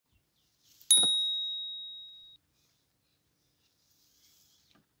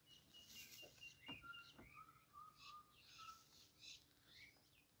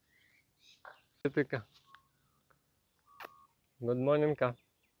Ka. Good morning, Ka.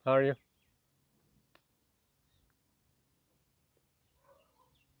 How are you?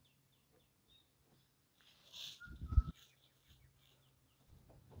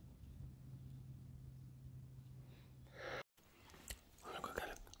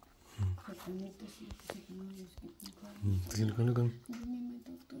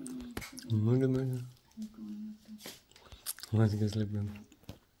 Let's go sleep then.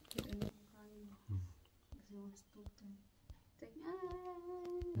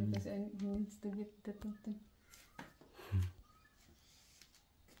 Because he needs to get the tung.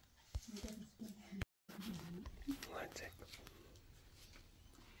 Let's check.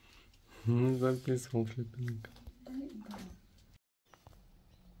 Well, please hold sleeping.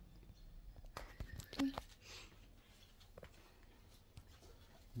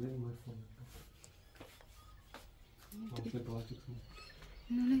 Bring my phone.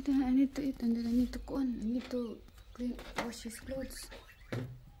 No, later I need to eat and then I need to go on. I need to clean, wash his clothes.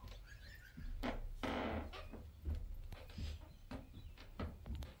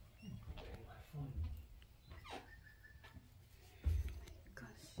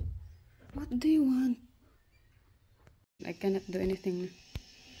 Gosh, what do you want? I cannot do anything.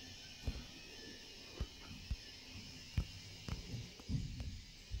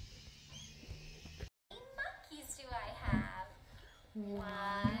 Monkeys do I have? 1,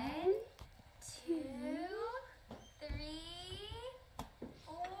 2, 3,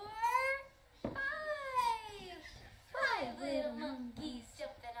 4, 5. 5 little monkeys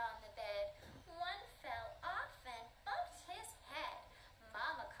jumping on the bed. One fell off and bumped his head.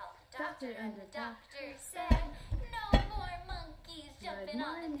 Mama called the doctor and the doctor said, no more monkeys jumping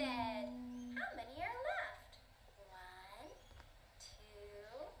on the bed. How many are left? 1, 2,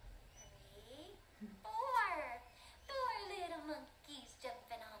 3, 4. 4 little monkeys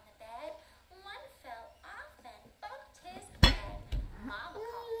jumping on the bed. One fell off and bumped his head. Mama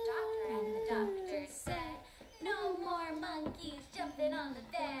called the doctor and the doctor said, no more monkeys jumping on the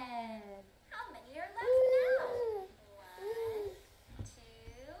bed. How many are left now? 1, 2,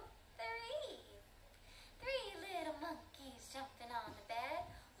 3. 3 little monkeys jumping on the bed.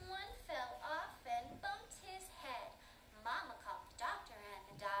 One fell off and bumped his head. Mama called the doctor and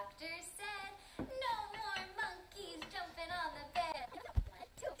the doctor said, no more monkeys jumping on the bed.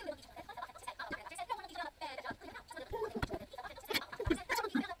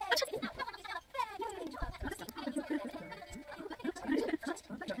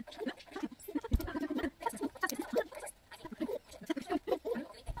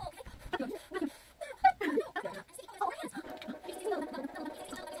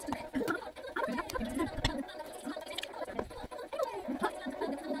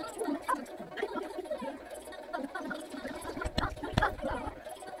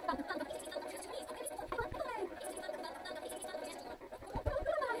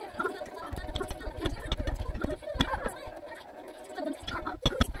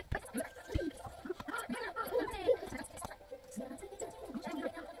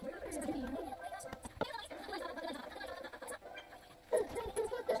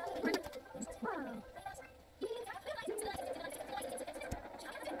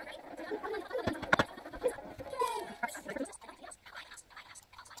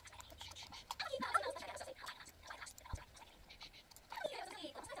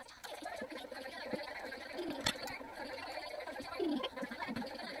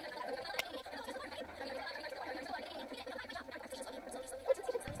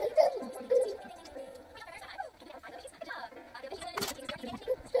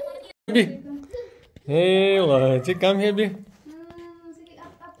 Baby. Hey, Lachik, come here, baby.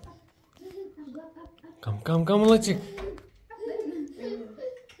 Come, Lachik.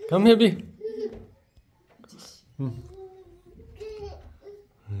 Come here, baby.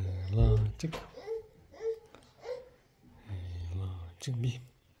 Lachik. Lachik, baby.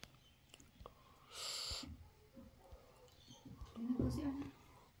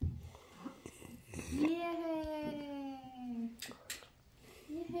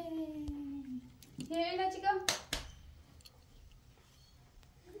 Here, let's go.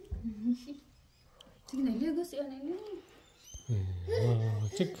 Sige na, ligo siya na ini.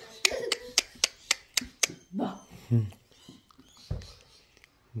 Lachik. Bah.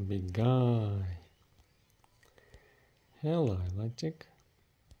 Big guy. Hello, Lachik.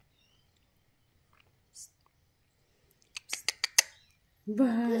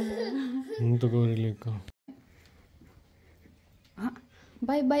 Bah. Untuk kau relax.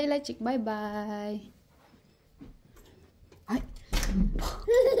 Bye-bye, Lachik. Bye-bye. Ay.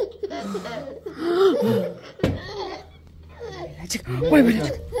 Lachik. Bye bye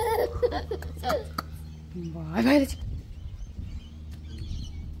Lachik. Bye bye Lachik.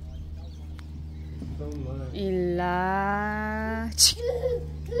 Ilach.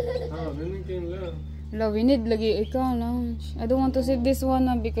 Love, we need lagi ikaw lunch. I don't want to save this one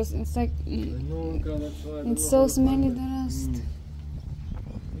because it's like it's so smelly the rest.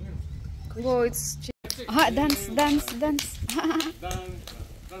 Go, it's dance.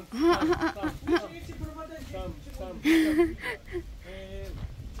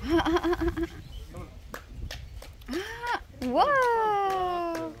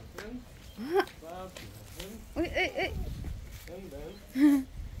 Wow.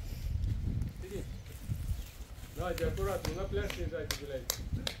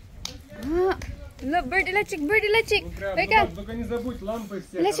 Bird, Elachik. Wake up. Только не забудь лампы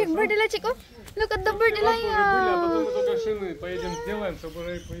все. Elachik, bird, Elachik. Oh, look at the bird, Eliah. Потом мы только шины поедем сделаем, чтобы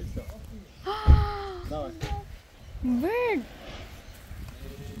уже и все. Давай. Bird.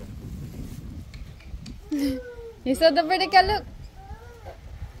 You saw the bird, Ika, look.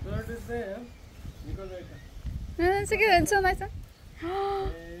 Bird is there. Sige, it's so nice.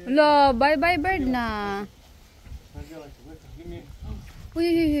 Lo, bye-bye bird na.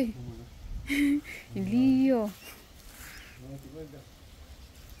 Uy. Leo.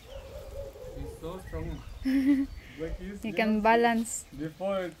 He's so strong. Like He can balance.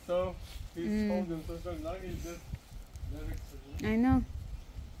 Before it's so, he's holding so strong. Now he's just very strong. I know.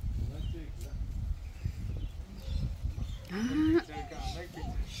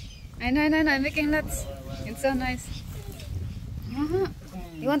 I know. I'm making lots. It's so nice.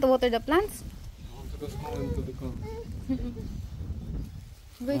 You want to water the plants? I want to go small into the car.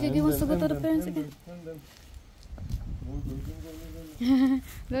 Wait, he wants to go to the parents again.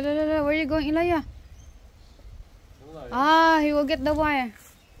 No, where are you going, Eliah? He will get the wire.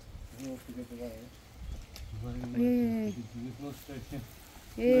 He wants to get the wire. Hey. There's no stretch here.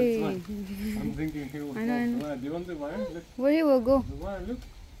 Hey. I'm thinking he will I know. go. Do you want the wire? Look. Where he will go? The wire, look.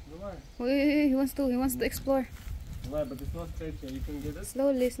 The wire. Wait, he wants to explore. The wire, but it's not straight here. You can get it.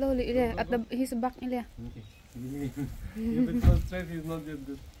 Slowly, Eliah. At his back, Eliah. Okay. If it's not straight, he's not yet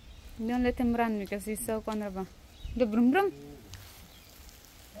good. Don't let him run because he's so vulnerable. The brum.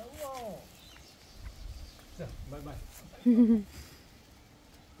 So, bye.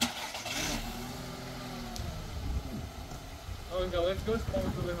 Okay, let's go small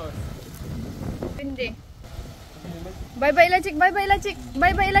to the house. Hindi. Bye-bye, Elachik.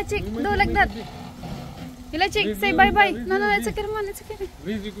 Do like that. Elachik, say bye-bye. No, it's okay, man. It's okay.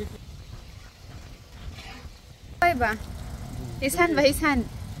 Bye ba? His hand.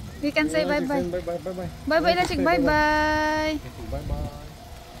 We can say bye-bye. Bye. Bye-bye, Elachik. Bye-bye. Bye.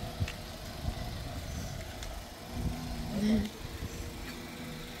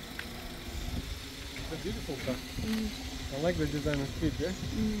 It's a beautiful car. I like the design of it, yeah?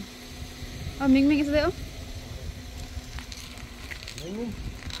 Oh, Ming is there. Oh.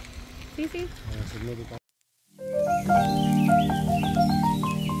 See.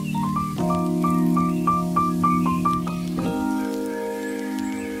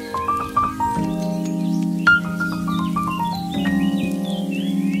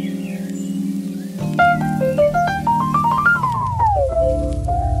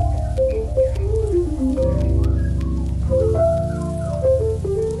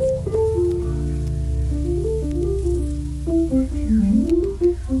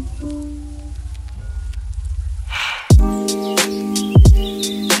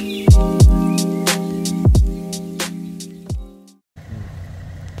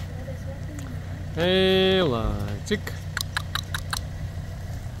 Elachik.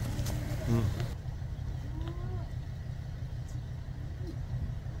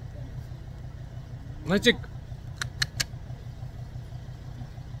 Elachik.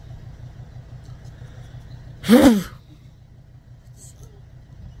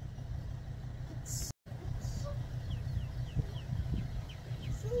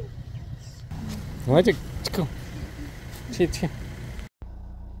 Elachik, go. Sit.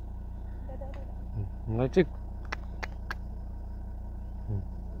 Elachik.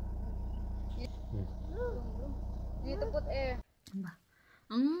 You need to put air.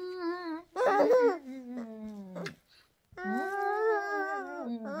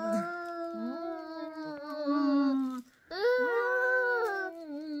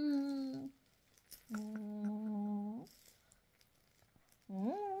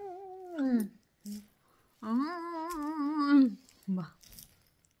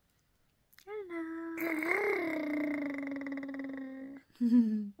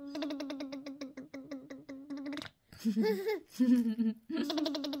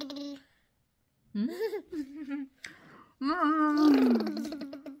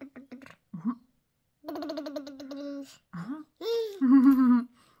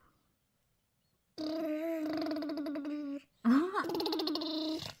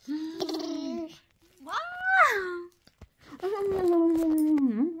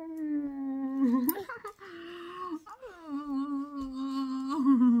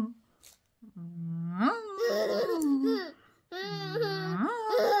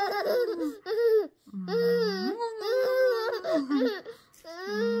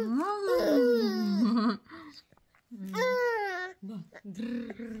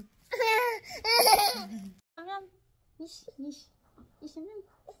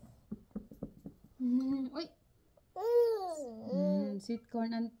 Sweet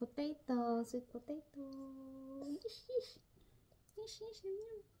corn and potato. Sweet potato. Ish, ish. Ish, ish,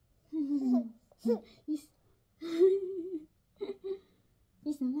 yum, yum. Ish.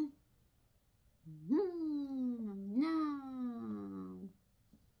 Ish, yum, yum.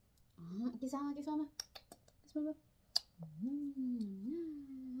 Kisama, kisama. Kisama. Yay! Yay!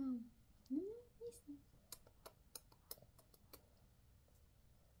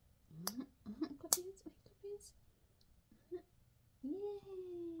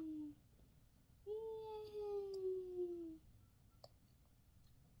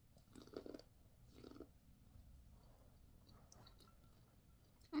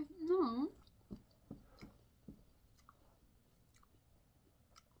 No.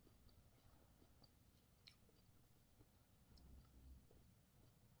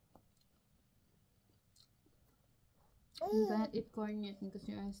 You can't eat corn yet because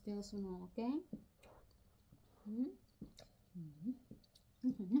you are still small, okay? You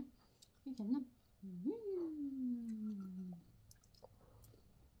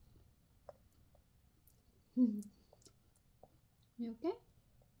okay?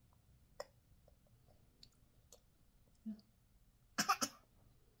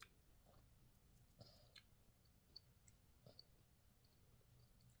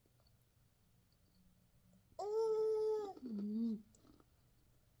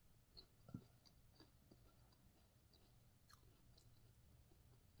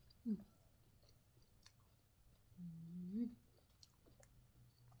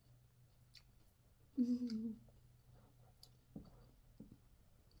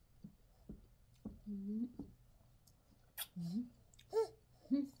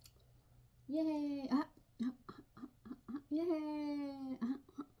 Yay! Yay!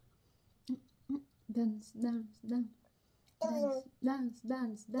 Dance, dance, dance, dance, dance,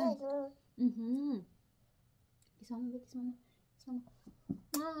 dance, dance. Kiss mama, kiss mama, kiss mama.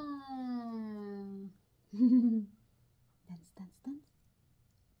 Dance, dance, dance.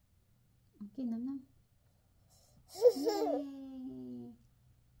 Okay, nam nam. Yay!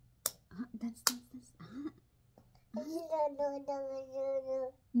 Dance, dance, dance. Yeah.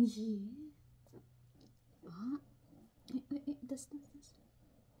 Das, das, das.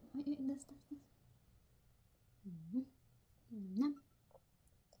 Das, das, das.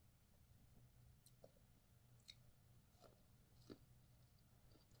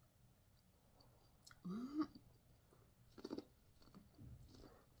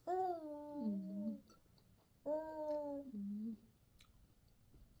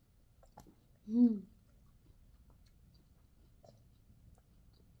 Nam.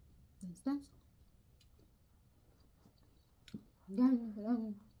 Dance, dance. Dance, dance.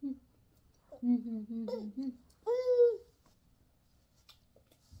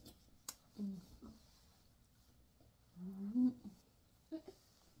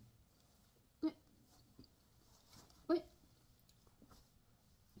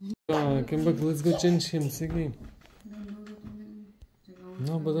 Come back, let's go change him, Sigi.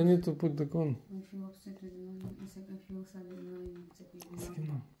 No, but I need to put the corn. I feel upset with him. I feel sad with him. Sigi,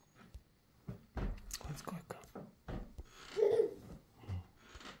 no.